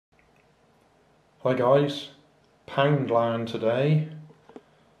Hi guys, Poundland today.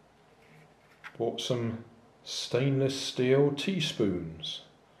 Bought some stainless steel teaspoons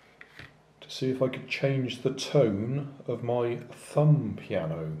to see if I could change the tone of my thumb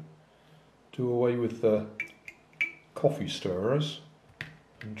piano. Do away with the coffee stirrers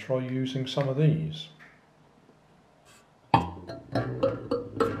and try using some of these.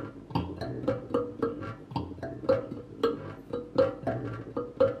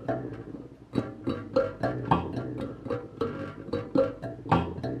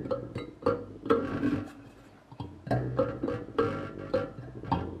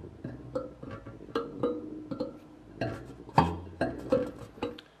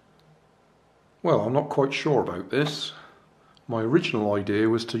 Well, I'm not quite sure about this. My original idea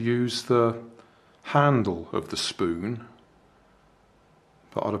was to use the handle of the spoon,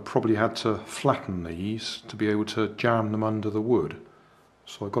 but I'd have probably had to flatten these to be able to jam them under the wood.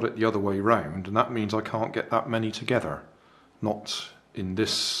 So I got it the other way round, and that means I can't get that many together. Not in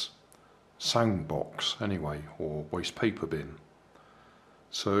this sound box anyway, or waste paper bin.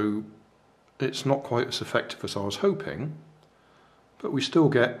 So it's not quite as effective as I was hoping, but we still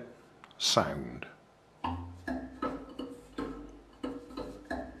get sound.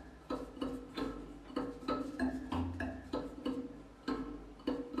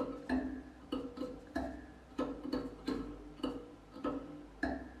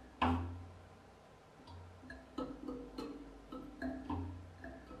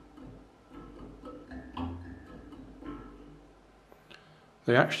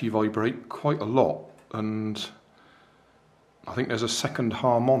 They actually vibrate quite a lot, and I think there's a second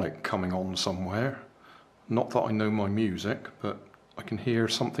harmonic coming on somewhere. Not that I know my music, but I can hear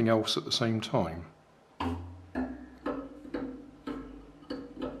something else at the same time.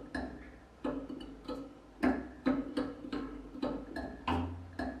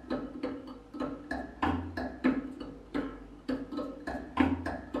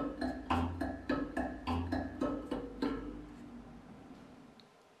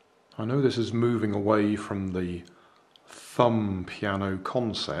 I know this is moving away from the thumb piano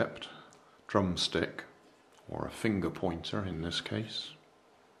concept, drumstick, or a finger pointer in this case.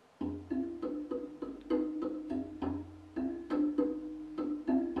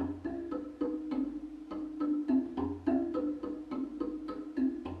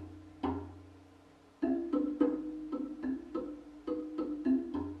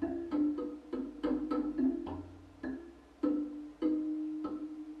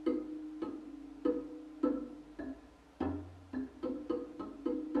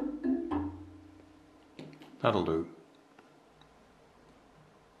 That'll do.